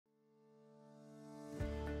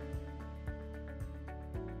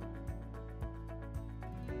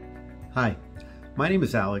Hi, my name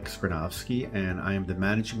is Alex Granovsky, and I am the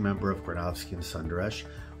managing member of Granovsky Sundaresh.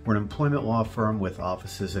 We're an employment law firm with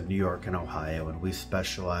offices in New York and Ohio, and we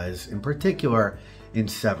specialize in particular in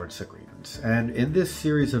severance agreements. And in this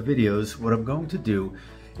series of videos, what I'm going to do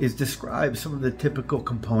is describe some of the typical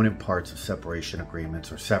component parts of separation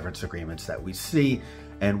agreements or severance agreements that we see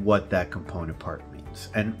and what that component part means.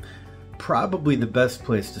 And probably the best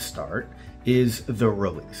place to start is the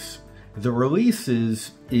release. The release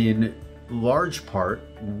is in large part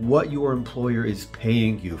what your employer is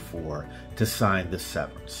paying you for to sign the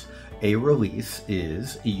severance. A release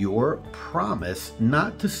is your promise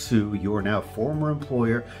not to sue your now former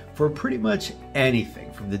employer for pretty much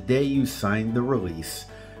anything from the day you signed the release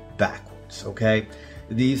backwards, okay?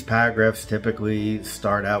 These paragraphs typically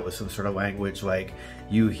start out with some sort of language like,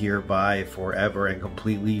 you hereby forever and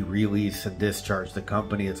completely release and discharge the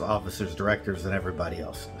company, its officers, directors, and everybody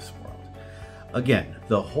else in this world. Again,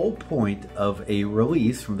 the whole point of a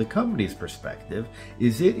release from the company's perspective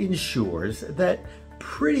is it ensures that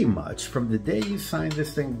pretty much from the day you sign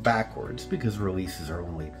this thing backwards, because releases are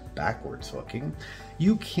only backwards looking,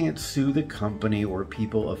 you can't sue the company or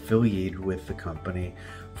people affiliated with the company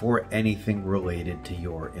for anything related to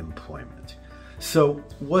your employment. So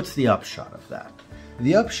what's the upshot of that?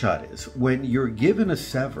 The upshot is when you're given a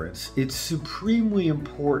severance, it's supremely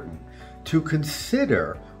important to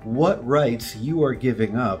consider what rights you are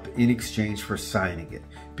giving up in exchange for signing it,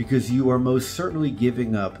 because you are most certainly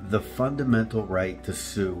giving up the fundamental right to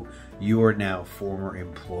sue your now former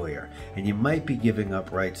employer, and you might be giving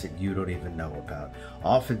up rights that you don't even know about.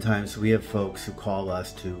 Oftentimes we have folks who call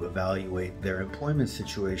us to evaluate their employment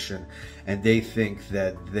situation, and they think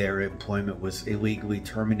that their employment was illegally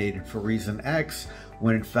terminated for reason X,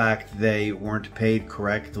 when in fact they weren't paid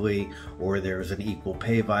correctly, or there's an equal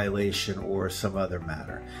pay violation or some other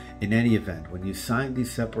matter. In any event, when you sign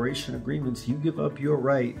these separation agreements, you give up your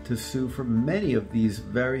right to sue for many of these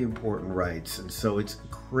very important rights, and so it's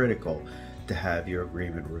critical to have your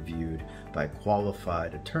agreement reviewed by a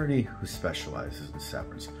qualified attorney who specializes in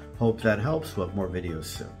severance. Hope that helps. We'll have more videos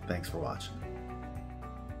soon. Thanks for watching.